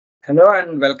Hello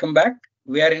and welcome back.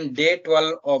 We are in day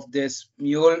 12 of this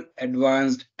Mule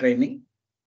advanced training.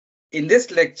 In this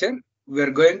lecture, we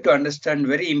are going to understand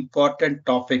very important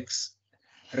topics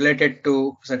related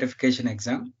to certification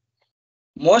exam.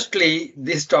 Mostly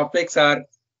these topics are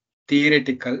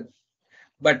theoretical,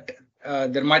 but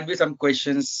there might be some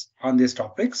questions on this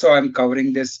topic. So I'm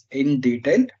covering this in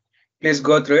detail. Please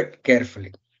go through it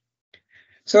carefully.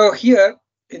 So here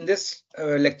in this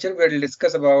lecture, we'll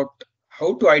discuss about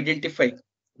how to identify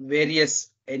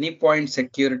various Anypoint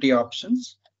security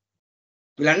options.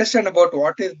 We'll understand about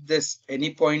what is this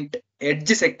Anypoint edge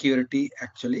security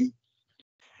actually,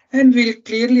 and we'll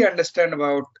clearly understand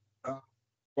about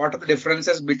what are the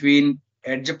differences between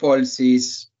edge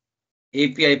policies,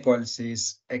 API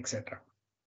policies, etc.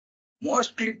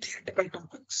 Mostly theoretical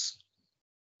topics,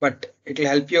 but it will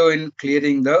help you in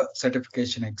clearing the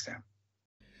certification exam.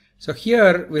 So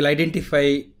here we'll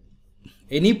identify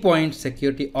Anypoint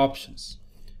security options.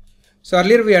 So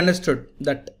earlier we understood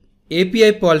that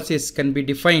API policies can be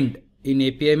defined in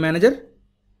API Manager,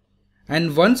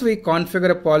 and once we configure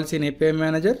a policy in API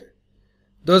Manager,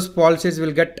 those policies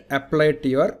will get applied to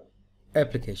your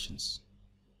applications.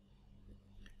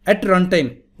 At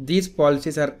runtime, these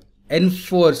policies are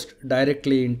enforced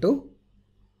directly into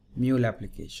Mule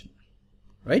application,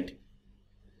 right?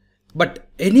 But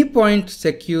Anypoint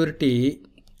security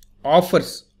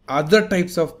offers other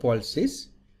types of policies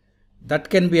that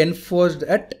can be enforced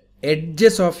at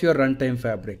edges of your runtime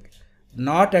fabric,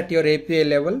 not at your API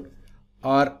level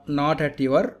or not at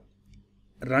your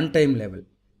runtime level,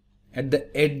 at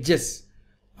the edges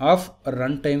of a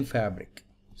runtime fabric.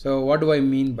 So what do I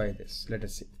mean by this? Let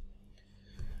us see.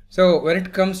 So when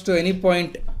it comes to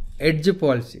Anypoint edge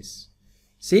policies,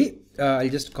 see, I'll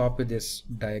just copy this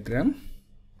diagram.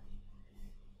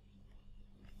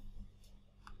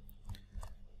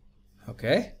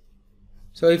 Okay.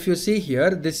 So if you see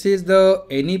here, this is the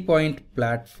Anypoint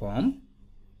platform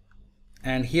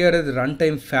and here is the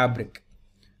runtime fabric.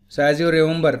 So as you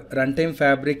remember, runtime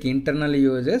fabric internally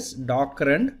uses Docker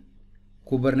and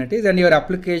Kubernetes, and your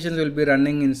applications will be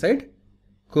running inside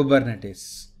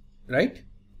Kubernetes, right?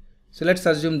 So let's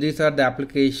assume these are the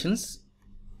applications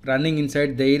running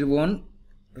inside their own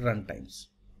runtimes.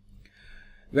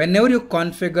 Whenever you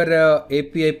configure a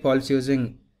API policy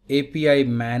using API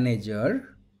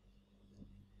Manager,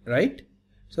 right?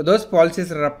 So those policies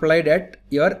are applied at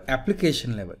your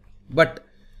application level, but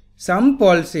some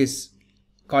policies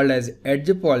called as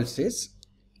edge policies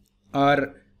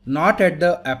are not at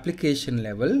the application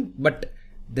level, but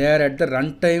they are at the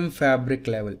runtime fabric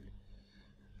level,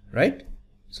 right?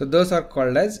 So those are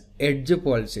called as edge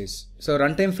policies. So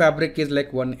runtime fabric is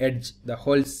like one edge, the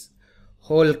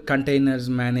whole containers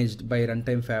managed by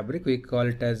runtime fabric, we call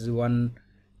it as one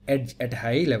edge at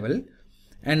high level,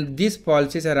 and these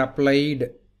policies are applied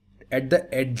at the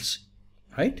edge,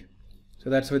 right?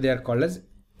 So that's why they are called as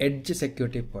edge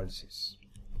security policies.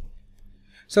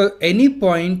 So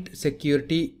Anypoint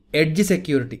security, edge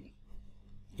security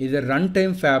is a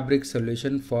runtime fabric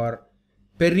solution for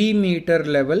perimeter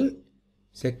level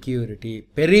security.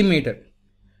 Perimeter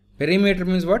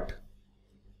means what?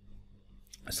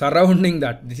 Surrounding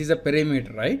that. This is a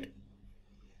perimeter, right?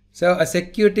 So a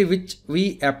security which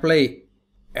we apply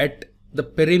at the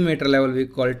perimeter level, we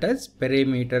call it as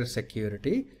perimeter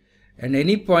security, and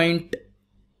Anypoint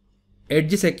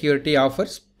edge security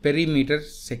offers perimeter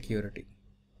security.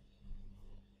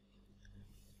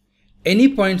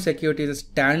 Anypoint security is a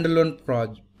standalone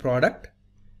product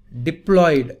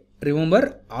deployed,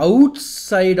 remember,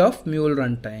 outside of Mule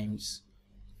runtimes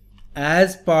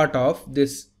as part of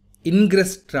this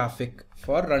ingress traffic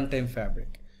for runtime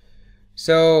fabric.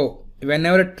 So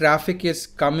whenever traffic is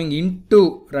coming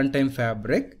into runtime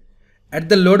fabric at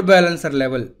the load balancer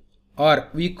level, or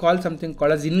we call something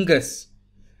called as ingress,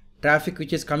 traffic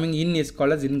which is coming in is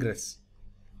called as ingress.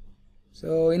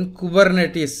 So in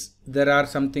Kubernetes, there are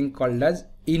something called as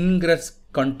ingress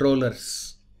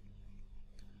controllers,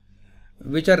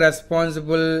 which are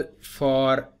responsible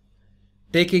for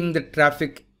taking the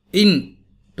traffic in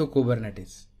to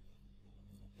Kubernetes.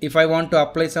 If I want to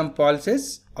apply some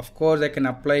policies, of course I can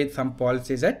apply some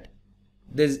policies at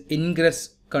this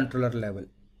ingress controller level.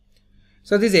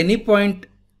 So this Anypoint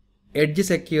edge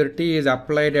security is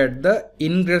applied at the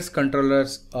ingress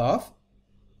controllers of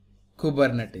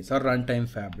Kubernetes or runtime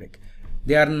fabric.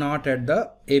 They are not at the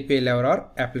API level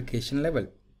or application level.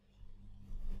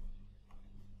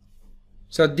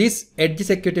 So these edge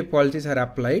security policies are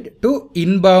applied to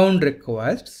inbound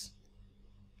requests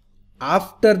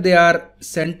after they are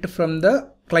sent from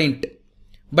the client,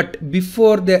 but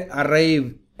before they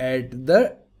arrive at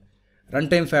the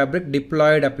runtime fabric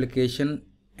deployed application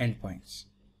endpoints.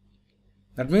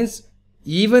 That means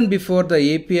even before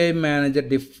the API manager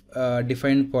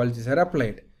defined policies are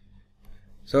applied.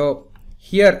 So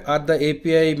here are the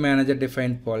API manager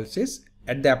defined policies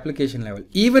at the application level.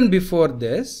 Even before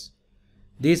this,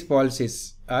 these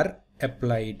policies are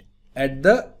applied at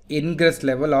the ingress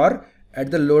level or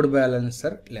at the load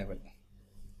balancer level.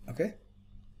 Okay.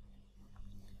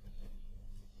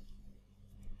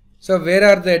 So where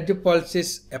are the edge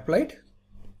policies applied?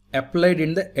 Applied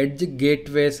in the edge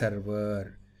gateway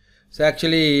server. So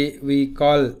actually we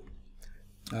call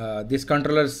these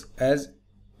controllers as,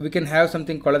 we can have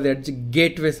something called as the edge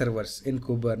gateway servers in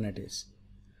Kubernetes.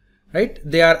 Right?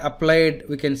 They are applied,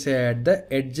 we can say, at the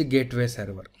edge gateway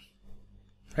server.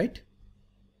 Right?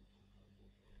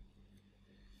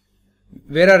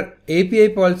 Where are API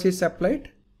policies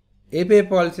applied? API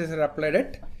policies are applied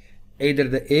at either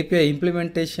the API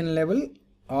implementation level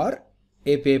or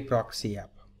API proxy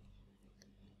app.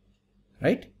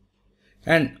 Right?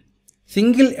 And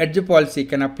single edge policy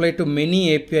can apply to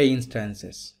many API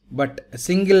instances, but a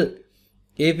single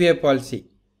API policy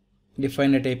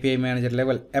defined at API manager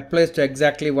level applies to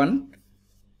exactly one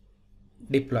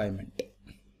deployment,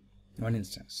 one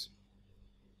instance.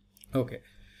 Okay.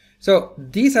 So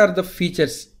these are the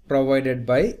features provided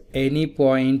by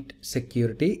Anypoint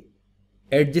security,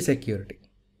 edge security.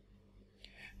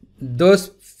 Those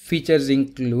features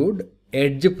include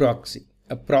edge proxy,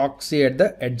 a proxy at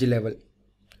the edge level.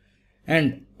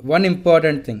 And one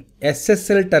important thing,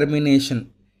 SSL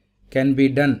termination can be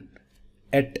done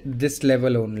at this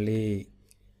level only.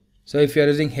 So if you are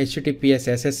using HTTPS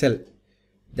SSL,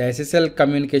 the SSL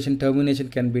communication termination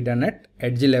can be done at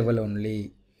edge level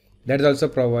only. That is also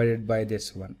provided by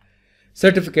this one.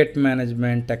 Certificate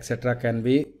management, etc. can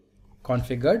be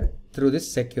configured through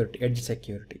this security, edge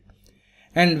security.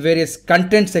 And various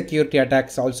content security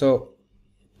attacks also,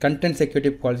 content security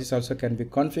policies also can be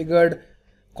configured.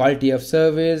 Quality of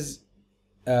service,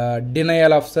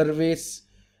 denial of service,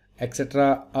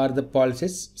 etc. are the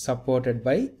policies supported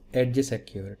by edge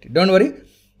security. Don't worry,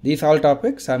 these all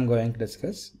topics I am going to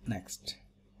discuss next.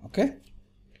 Okay.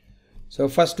 So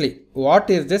firstly, what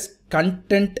is this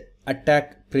content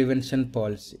attack prevention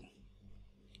policy?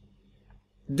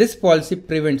 This policy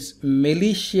prevents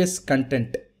malicious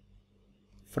content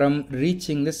from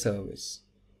reaching the service.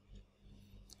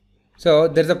 So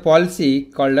there is a policy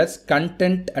called as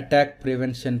content attack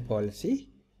prevention policy.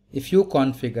 If you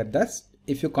configure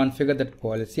that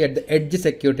policy at the edge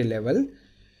security level,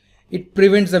 it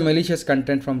prevents the malicious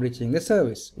content from reaching the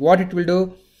service. What it will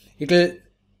do? It will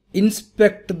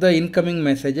inspect the incoming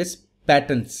messages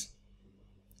patterns.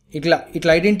 It will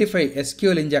identify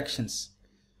SQL injections,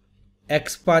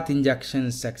 XPath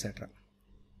injections, etc.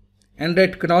 And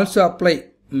it can also apply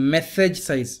message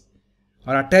size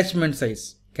or attachment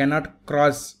size cannot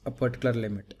cross a particular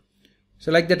limit.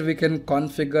 So like that we can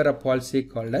configure a policy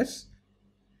called as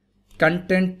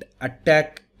content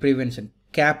attack prevention,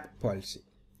 CAP policy.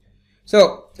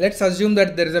 So let's assume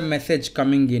that there is a message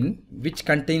coming in which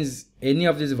contains any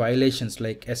of these violations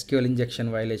like SQL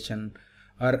injection violation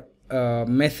or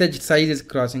message size is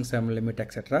crossing some limit,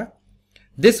 etc.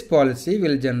 This policy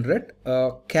will generate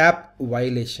a CAP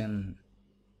violation.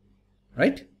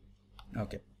 Right?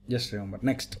 Okay, just remember.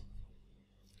 Next.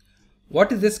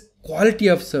 What is this quality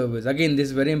of service? Again, this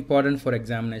is very important for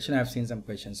examination. I have seen some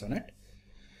questions on it.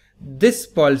 This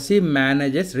policy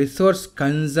manages resource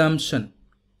consumption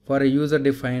for a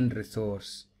user-defined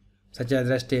resource, such as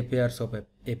REST API or SOAP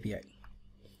API.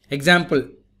 Example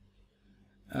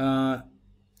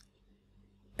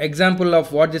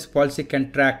of what this policy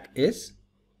can track is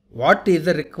what is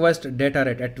the request data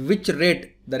rate, at which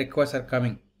rate the requests are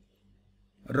coming,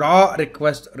 raw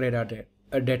request data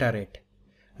rate,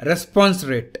 response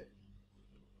rate,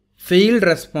 field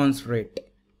response rate,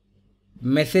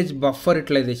 message buffer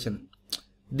utilization.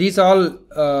 These all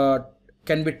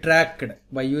can be tracked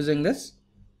by using this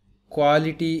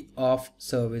quality of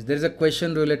service. There is a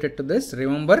question related to this.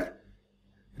 Remember,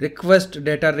 request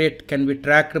data rate can be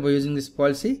tracked by using this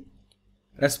policy.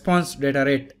 Response data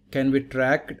rate can be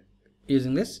tracked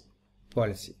using this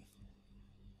policy.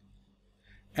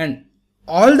 And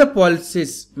all the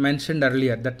policies mentioned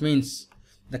earlier, that means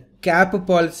the CAP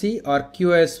policy or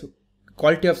QoS,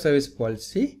 quality of service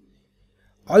policy,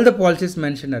 all the policies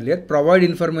mentioned earlier provide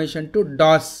information to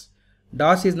DOS.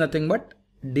 DOS is nothing but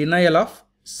denial of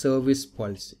service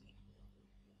policy.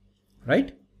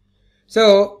 Right?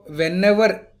 So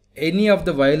whenever any of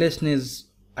the violation is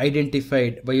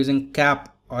identified by using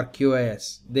CAP or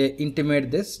QoS, they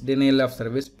intimate this denial of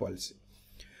service policy.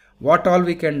 What all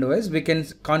we can do is we can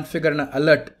configure an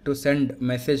alert to send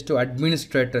message to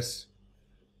administrators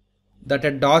that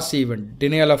a DOS event,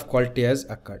 denial of quality, has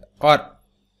occurred, or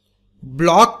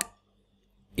block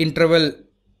interval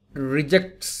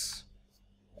rejects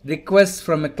requests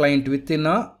from a client within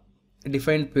a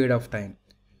defined period of time.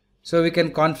 So we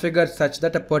can configure such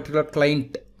that a particular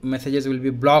client messages will be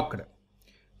blocked.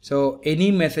 So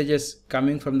any messages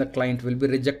coming from the client will be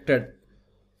rejected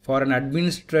for an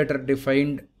administrator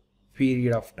defined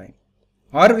period of time.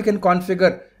 Or we can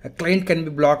configure a client can be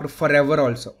blocked forever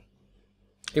also.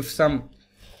 If some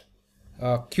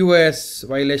QoS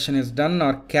violation is done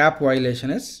or cap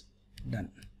violation is done.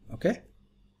 Okay.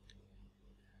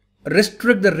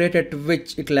 Restrict the rate at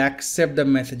which it will accept the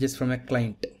messages from a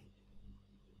client.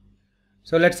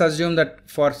 So let's assume that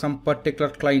for some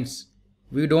particular clients,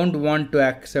 we don't want to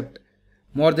accept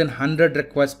more than 100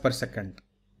 requests per second,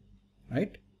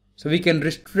 right? So we can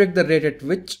restrict the rate at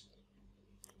which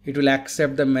it will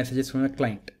accept the messages from a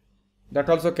client. That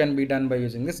also can be done by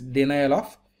using this denial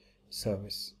of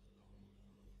service,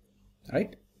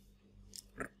 right?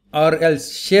 Or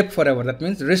else shape forever. That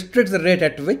means restricts the rate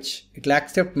at which it will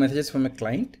accept messages from a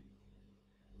client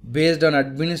based on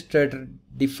administrator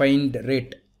defined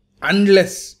rate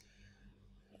unless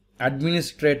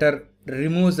administrator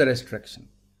removes the restriction.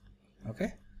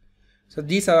 Okay. So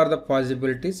these are the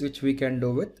possibilities which we can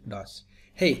do with DOS.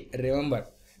 Hey, remember,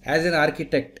 as an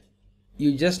architect,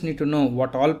 you just need to know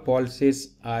what all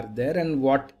policies are there and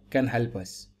what can help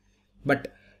us.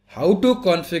 But how to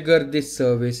configure these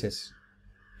services,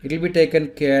 it will be taken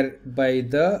care by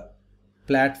the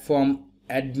platform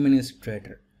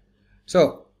administrator.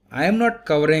 So I am not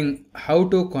covering how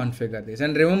to configure this.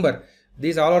 And remember,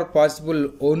 these all are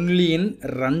possible only in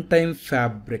runtime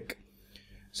fabric.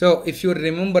 So if you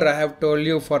remember, I have told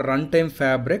you for runtime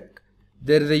fabric,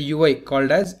 there is a UI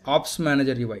called as Ops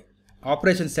Manager UI,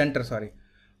 Ops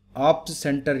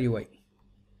Center UI.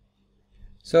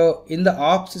 So in the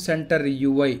Ops Center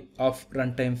UI of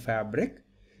runtime fabric,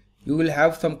 you will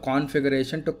have some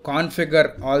configuration to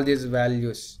configure all these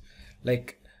values,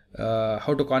 like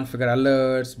how to configure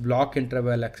alerts, block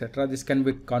interval, etc. This can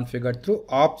be configured through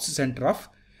Ops Center of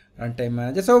Runtime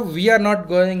Manager. So we are not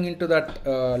going into that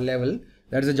level.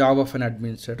 That is the job of an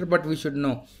administrator, but we should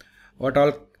know what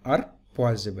all are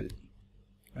possible,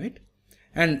 right?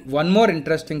 And one more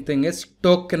interesting thing is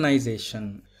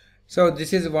tokenization. So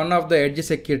this is one of the edge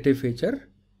security feature.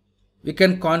 We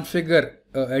can configure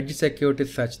edge security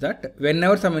such that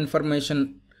whenever some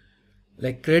information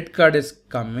like credit card is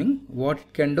coming, what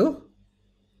it can do,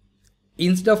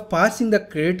 instead of passing the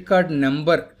credit card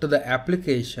number to the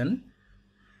application,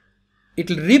 it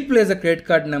will replace the credit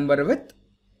card number with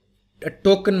a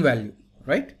token value,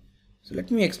 right? So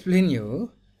let me explain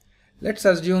you. Let's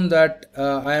assume that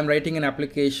I am writing an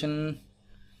application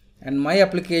and my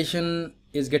application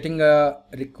is getting a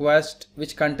request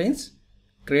which contains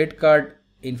credit card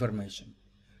information.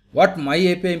 What my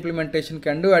API implementation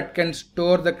can do, it can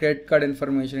store the credit card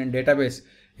information in database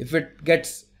if it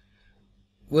gets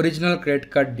original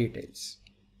credit card details.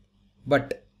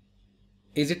 But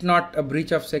is it not a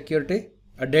breach of security?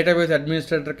 A database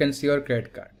administrator can see your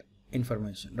credit card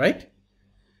information, right?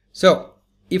 So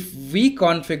if we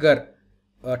configure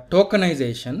a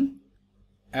tokenization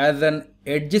as an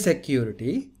edge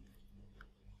security,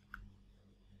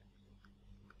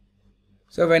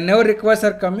 so whenever requests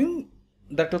are coming,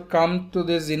 that will come to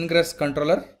this ingress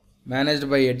controller managed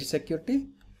by edge security.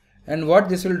 And what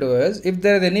this will do is, if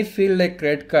there is any field like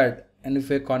credit card and if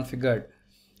we configured,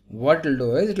 what it will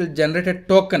do is it will generate a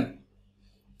token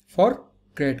for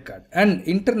credit card. And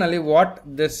internally what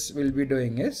this will be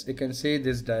doing is, you can see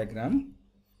this diagram.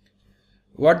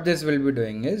 What this will be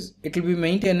doing is, it will be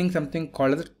maintaining something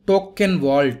called the token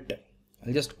vault.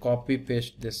 I'll just copy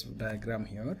paste this diagram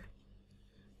here.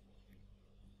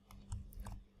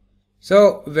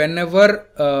 So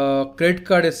whenever credit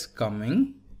card is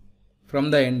coming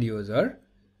from the end user,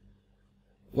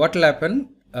 what will happen?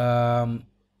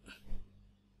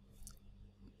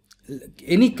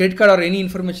 Any credit card or any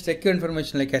information, secure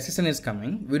information like SSN is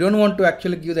coming, we don't want to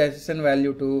actually give the SSN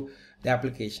value to the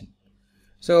application.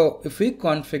 So if we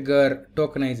configure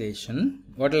tokenization,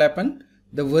 what will happen?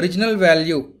 The original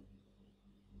value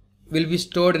will be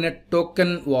stored in a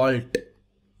token vault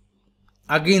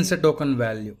against a token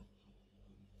value.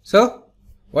 So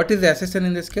what is the SSN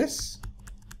in this case?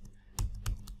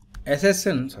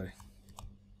 SSN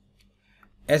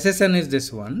is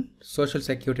this one, social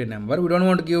security number. We don't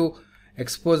want to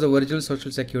expose the original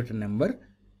social security number.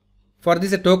 For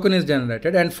this a token is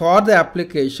generated, and for the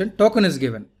application token is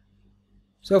given.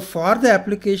 So for the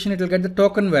application it will get the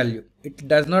token value. It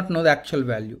does not know the actual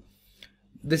value.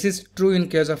 This is true in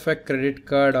case of a credit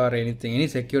card or anything, any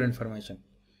secure information.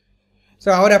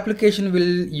 So our application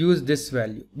will use this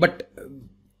value, but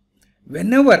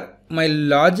whenever my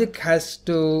logic has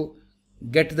to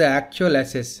get the actual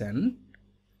SSN,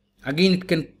 again it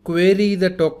can query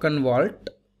the token vault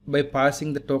by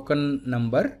passing the token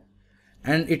number,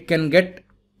 and it can get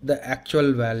the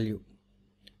actual value.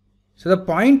 So the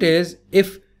point is,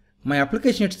 if my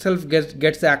application itself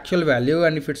gets the actual value,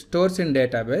 and if it stores in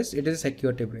database, it is a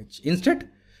security breach. Instead,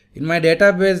 in my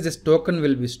database, this token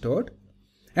will be stored,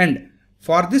 and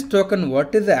for this token,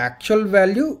 what is the actual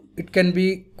value? It can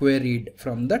be queried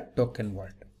from the token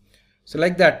vault. So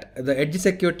like that, the edge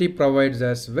security provides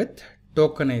us with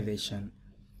tokenization.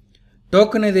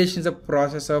 Tokenization is a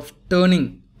process of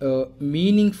turning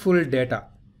meaningful data,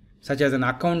 such as an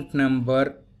account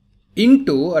number,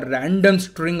 into a random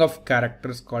string of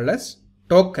characters called as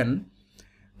token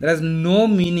that has no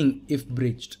meaning if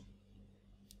breached,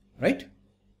 right?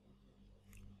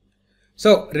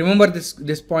 So remember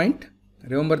this point.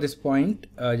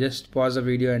 Just pause the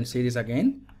video and see this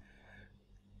again.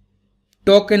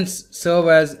 Tokens serve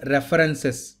as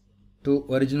references to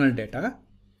original data,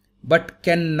 but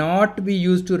cannot be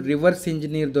used to reverse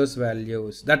engineer those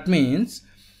values. That means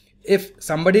if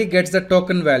somebody gets the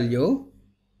token value,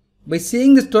 by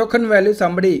seeing this token value,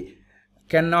 somebody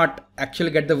cannot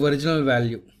actually get the original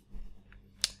value.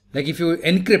 Like if you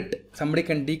encrypt, somebody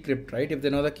can decrypt, right? If they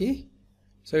know the key.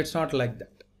 So it's not like that.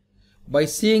 By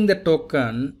seeing the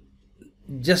token,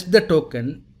 just the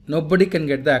token, nobody can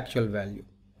get the actual value.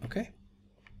 Okay.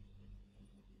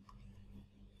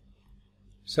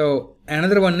 So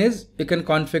another one is you can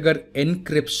configure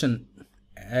encryption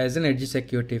as an edge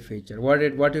security feature.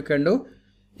 What you can do,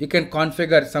 you can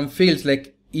configure some fields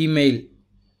like email.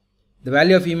 The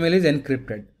value of email is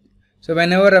encrypted. So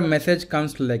whenever a message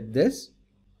comes like this,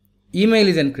 email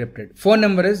is encrypted, phone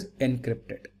number is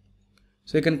encrypted.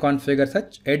 So you can configure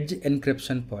such edge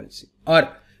encryption policy,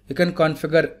 or you can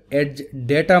configure edge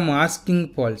data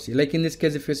masking policy. Like in this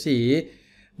case, if you see,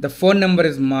 the phone number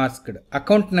is masked,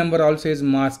 account number also is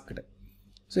masked.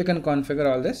 So you can configure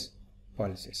all these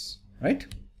policies, right?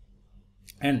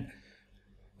 And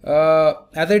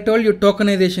as I told you,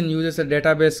 tokenization uses a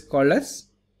database called as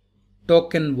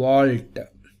token vault.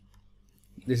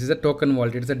 This is a token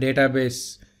vault. It is a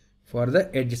database for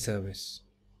the edge service.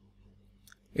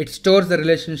 It stores the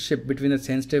relationship between the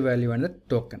sensitive value and the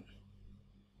token,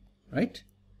 right?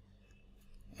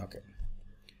 Okay.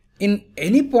 In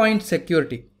Anypoint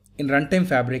security, in runtime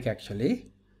fabric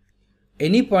actually,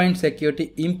 Anypoint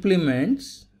security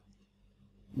implements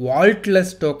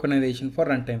vaultless tokenization for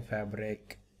runtime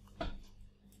fabric.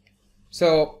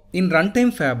 So in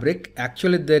runtime fabric,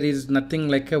 actually there is nothing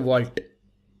like a vault.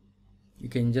 You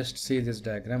can just see this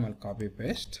diagram. I'll copy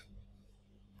paste.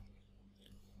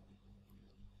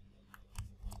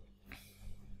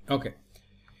 Okay.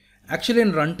 Actually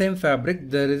in runtime fabric,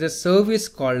 there is a service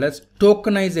called as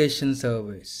tokenization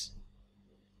service,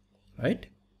 right?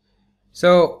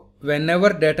 So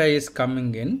whenever data is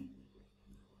coming in,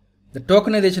 the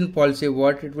tokenization policy,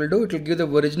 what it will do, it will give the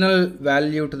original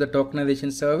value to the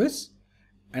tokenization service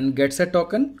and gets a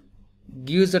token,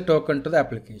 gives the token to the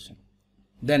application.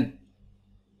 Then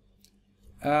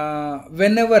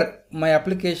whenever my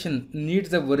application needs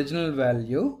the original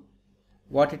value,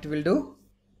 what it will do,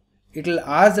 it will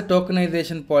ask the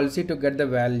tokenization policy to get the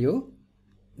value.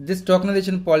 This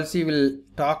tokenization policy will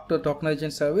talk to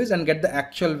tokenization service and get the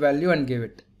actual value and give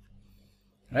it,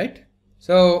 right?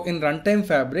 So in runtime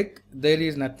fabric, there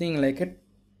is nothing like a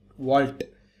vault.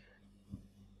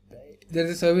 There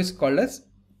is a service called as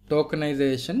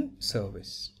tokenization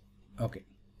service. Okay.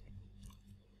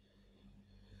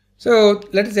 So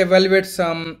let us evaluate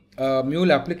some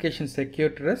Mule application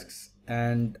security risks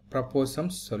and propose some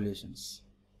solutions.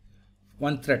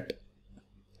 One threat.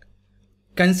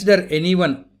 Consider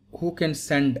anyone who can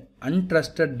send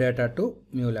untrusted data to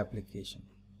Mule application.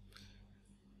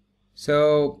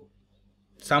 So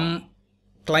some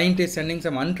client is sending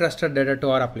some untrusted data to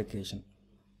our application.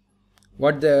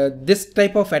 This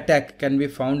type of attack can be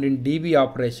found in DB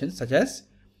operations such as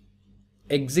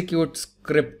execute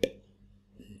script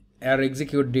or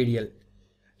execute DDL.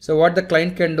 So what the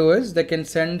client can do is they can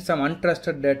send some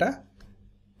untrusted data,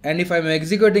 and if I'm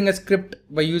executing a script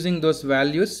by using those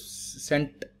values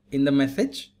sent in the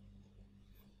message,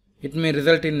 it may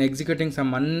result in executing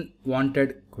some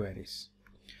unwanted queries.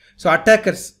 So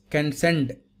attackers can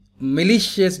send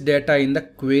malicious data in the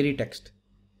query text,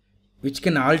 which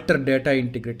can alter data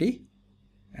integrity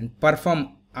and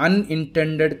perform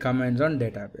unintended commands on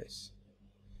database.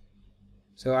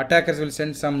 So attackers will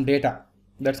send some data,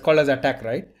 that's called as attack,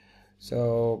 right?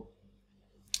 So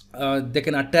they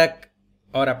can attack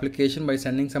our application by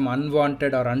sending some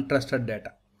unwanted or untrusted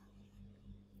data,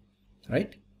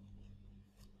 right?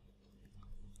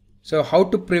 So how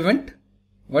to prevent?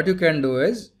 What you can do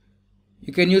is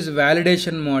you can use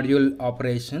validation module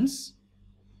operations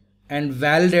and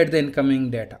validate the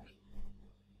incoming data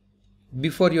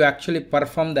before you actually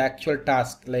perform the actual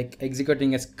task, like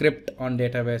executing a script on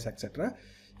database, etc.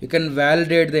 You can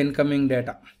validate the incoming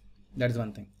data. That's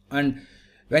one thing. And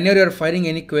whenever you are firing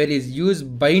any queries, use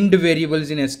bind variables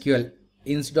in SQL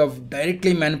instead of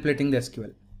directly manipulating the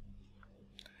SQL.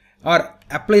 Or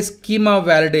apply schema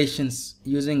validations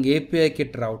using API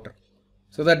kit router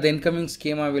so that the incoming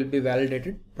schema will be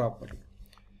validated properly.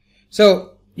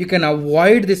 So you can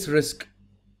avoid this risk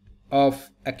of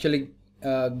actually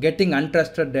getting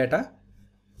untrusted data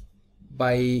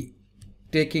by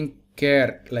taking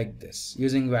care like this,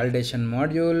 using validation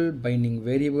module, binding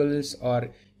variables,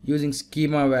 or using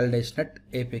schema validation at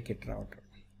API kit router.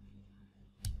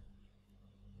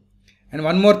 And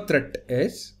one more threat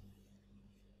is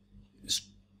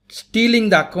stealing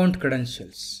the account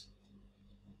credentials.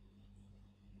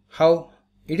 How?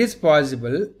 It is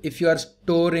possible if you are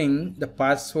storing the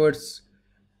passwords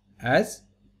as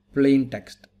plain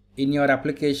text. In your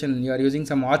application, you are using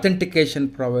some authentication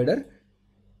provider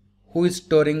who is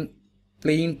storing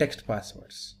plain text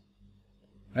passwords,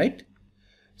 right?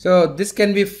 So this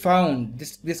can be found,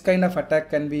 this kind of attack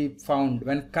can be found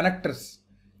when connectors,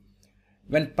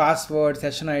 when passwords,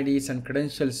 session IDs and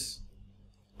credentials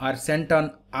are sent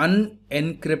on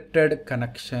unencrypted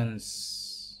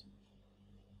connections.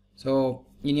 So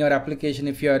in your application,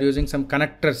 if you are using some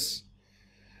connectors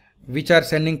which are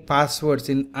sending passwords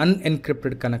in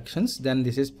unencrypted connections, then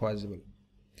this is possible.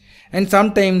 And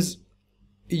sometimes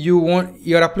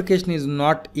your application is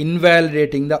not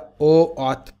invalidating the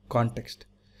OAuth context.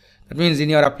 That means in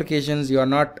your applications, your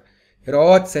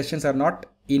OAuth sessions are not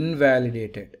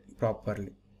invalidated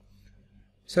properly.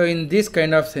 So in these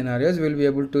kind of scenarios, we'll be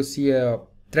able to see a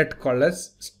threat called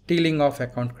as stealing of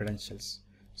account credentials.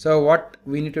 So what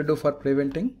we need to do for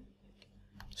preventing?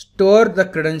 Store the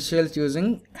credentials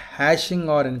using hashing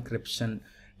or encryption.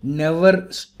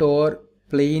 Never store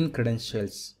plain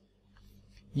credentials.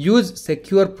 Use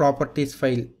secure properties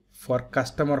file for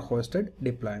customer hosted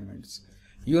deployments.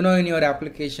 You know in your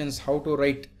applications how to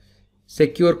write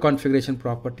secure configuration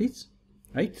properties,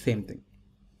 right? Same thing.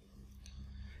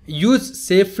 Use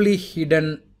safely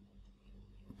hidden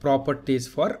properties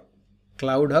for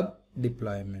Cloud Hub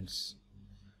deployments.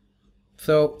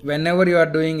 So whenever you are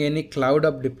doing any Cloud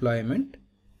Hub deployment,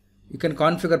 you can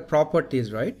configure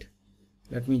properties, right?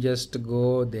 Let me just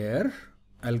go there.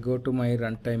 I'll go to my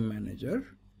runtime manager.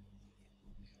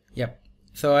 Yep.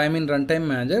 So I'm in runtime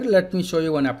manager. Let me show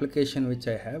you one application which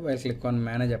I have. I'll click on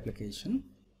manage application.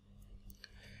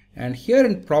 And here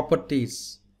in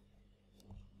properties,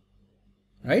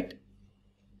 right?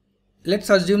 Let's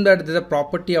assume that there's a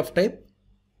property of type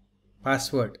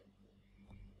password.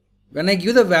 When I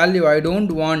give the value, I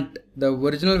don't want the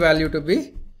original value to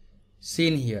be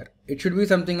seen here. It should be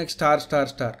something like star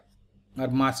or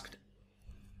masked,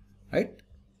 right?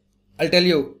 I'll tell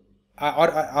you,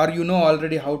 or you know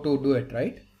already how to do it,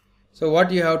 right? So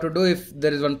what you have to do, if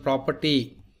there is one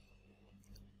property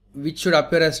which should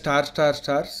appear as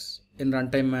stars in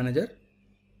runtime manager,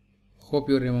 hope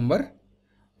you remember,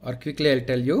 or quickly I'll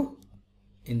tell you.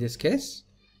 In this case,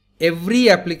 every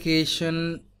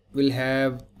application will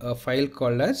have a file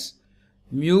called as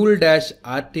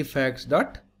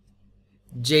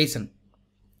mule-artifacts.json.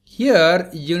 Here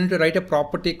you need to write a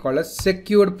property called as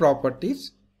secured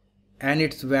properties, and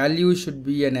its value should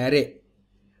be an array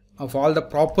of all the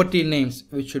property names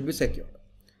which should be secured.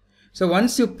 So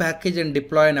once you package and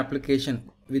deploy an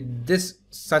application with this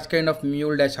such kind of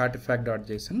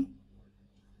mule-artifact.json,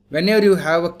 whenever you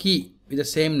have a key with the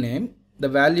same name, the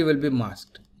value will be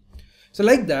masked. So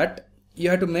like that, you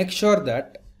have to make sure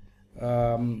that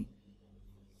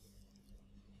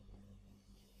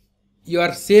you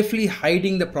are safely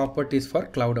hiding the properties for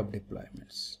Cloud Hub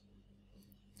deployments,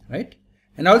 right?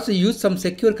 And also use some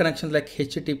secure connections like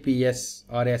HTTPS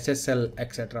or SSL,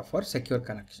 etc. for secure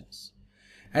connections.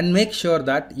 And make sure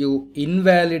that you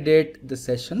invalidate the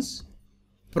sessions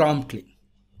promptly,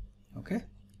 okay?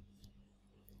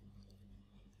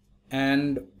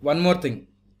 And one more thing,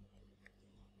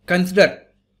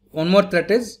 one more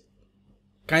threat is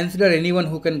consider anyone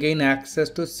who can gain access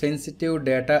to sensitive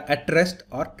data at rest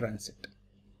or transit.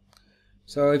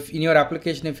 So if in your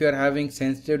application, if you are having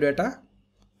sensitive data,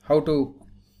 how to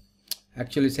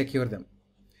actually secure them?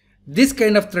 This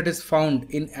kind of threat is found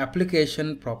in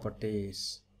application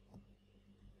properties.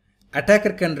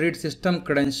 attacker can read system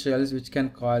credentials which can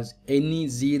cause any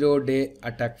zero-day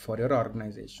attack for your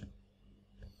organization.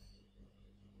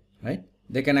 Right?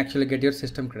 They can actually get your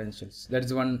system credentials. That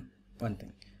is one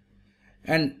thing.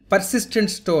 And persistent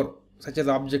store such as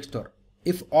object store.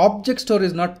 If object store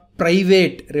is not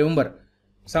private, remember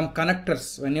some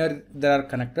connectors, when there are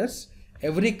connectors,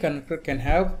 every connector can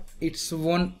have its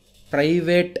own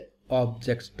private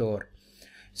object store.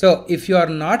 So if you are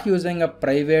not using a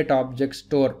private object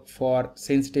store for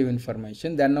sensitive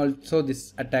information, then also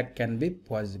this attack can be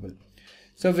possible.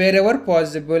 So wherever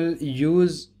possible,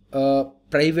 use a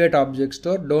private object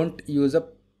store. Don't use a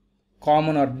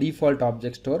common or default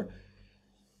object store,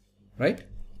 right?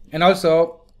 And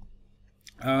also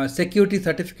security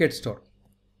certificate store.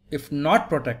 If not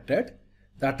protected,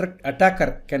 the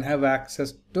attacker can have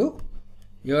access to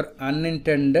your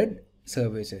unintended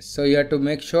services. So you have to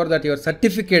make sure that your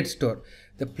certificate store,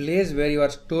 the place where you are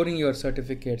storing your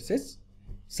certificates, is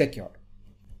secure.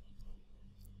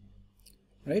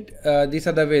 Right? These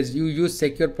are the ways you use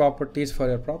secure properties for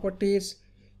your properties.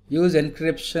 Use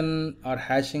encryption or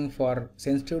hashing for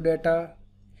sensitive data.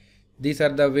 These are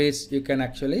the ways you can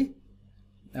actually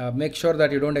make sure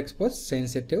that you don't expose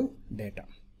sensitive data.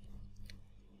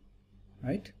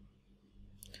 Right?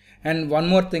 And one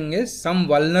more thing is, some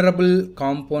vulnerable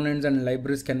components and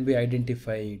libraries can be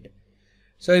identified.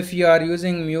 So if you are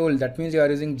using Mule, that means you are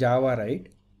using Java, right?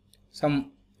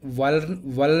 Some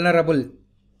vulnerable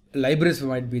libraries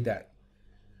might be there.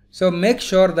 So make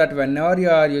sure that whenever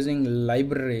you are using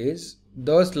libraries,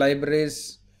 those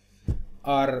libraries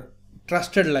are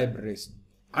trusted libraries.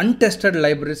 Untested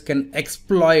libraries can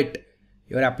exploit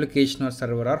your application or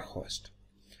server or host.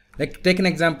 Like, take an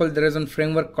example, there is a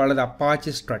framework called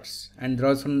Apache Struts, and there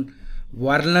was some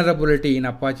vulnerability in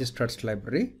Apache Struts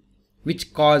library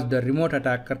which caused the remote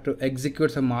attacker to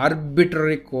execute some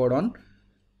arbitrary code on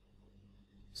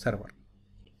server.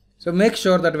 So make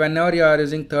sure that whenever you are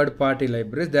using third-party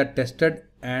libraries, they are tested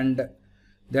and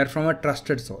they are from a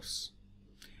trusted source.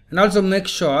 And also make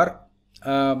sure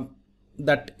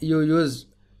that you use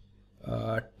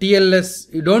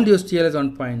TLS, you don't use TLS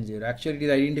 1.0. Actually, it is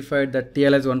identified that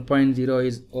TLS 1.0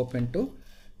 is open to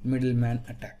middleman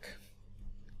attack.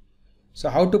 So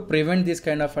how to prevent these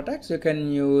kind of attacks? You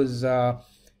can use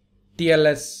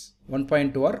TLS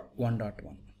 1.2 or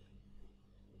 1.1.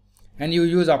 And you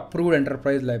use approved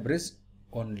enterprise libraries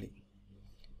only.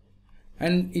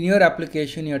 And in your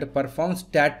application, you have to perform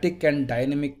static and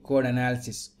dynamic code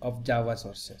analysis of Java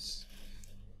sources.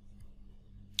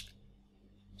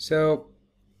 So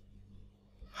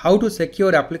how to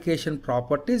secure application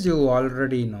properties, you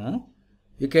already know.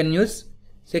 You can use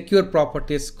secure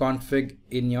properties config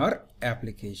in your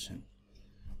application.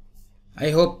 I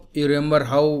hope you remember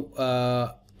how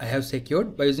I have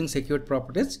secured by using secured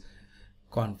properties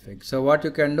config. So what you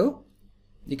can do,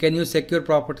 you can use secure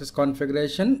properties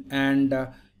configuration and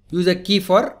use a key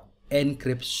for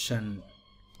encryption.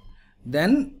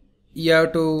 Then you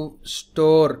have to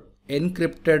store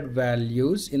encrypted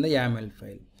values in the YAML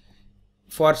file.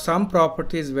 For some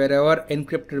properties, wherever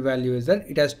encrypted value is there,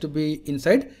 it has to be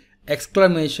inside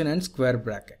exclamation and square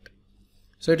bracket.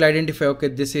 So it will identify, okay,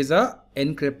 this is a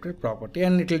encrypted property,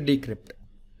 and it will decrypt.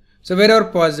 So wherever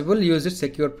possible, use it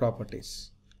secure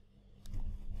properties.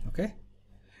 Okay.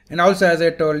 And also, as I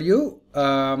told you,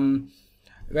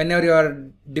 whenever you are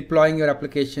deploying your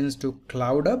applications to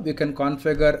Cloud Hub, you can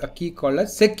configure a key called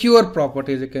as secure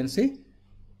properties. You can see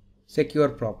secure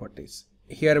properties.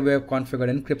 Here we have configured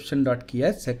encryption.key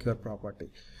as secure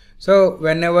property. So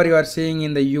whenever you are seeing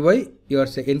in the UI, your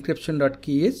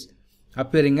encryption.key is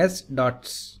appearing as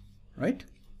dots, right?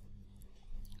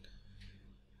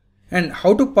 And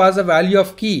how to pass a value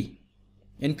of key,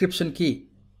 encryption key.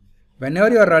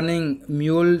 Whenever you are running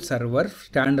Mule server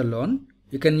standalone,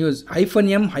 you can use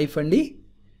 -m-d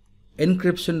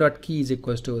encryption.key is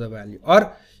equals to the value,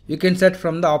 or you can set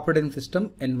from the operating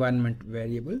system environment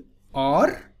variable,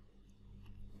 or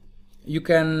you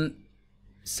can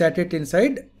set it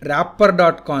inside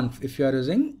wrapper.conf if you are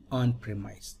using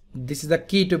on-premise. This is the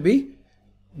key to be,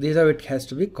 this is how it has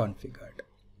to be configured.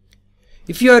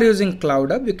 If you are using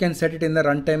Cloud Hub, you can set it in the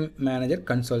runtime manager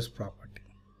consoles property,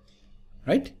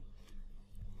 right?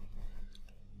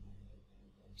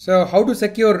 So how to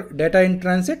secure data in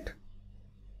transit?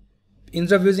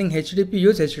 Instead of using HTTP,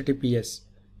 use HTTPS.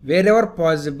 Wherever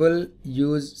possible,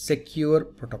 use secure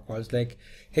protocols like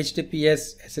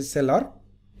HTTPS, SSL or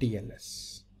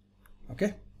TLS.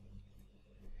 Okay.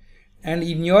 And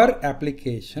in your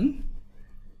application,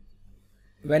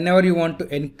 whenever you want to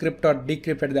encrypt or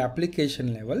decrypt at the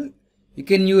application level, you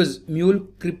can use Mule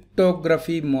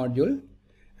cryptography module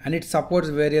and it supports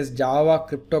various Java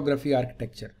cryptography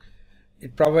architecture.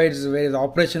 It provides various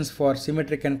operations for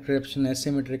symmetric encryption,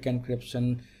 asymmetric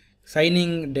encryption,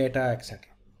 signing data, etc.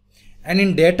 And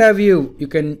in data view, you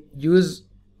can use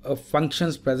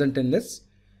functions present in this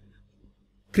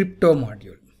crypto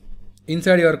module.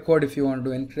 Inside your code, if you want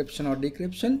to do encryption or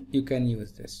decryption, you can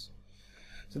use this.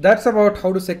 So that's about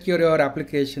how to secure your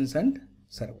applications and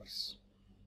servers.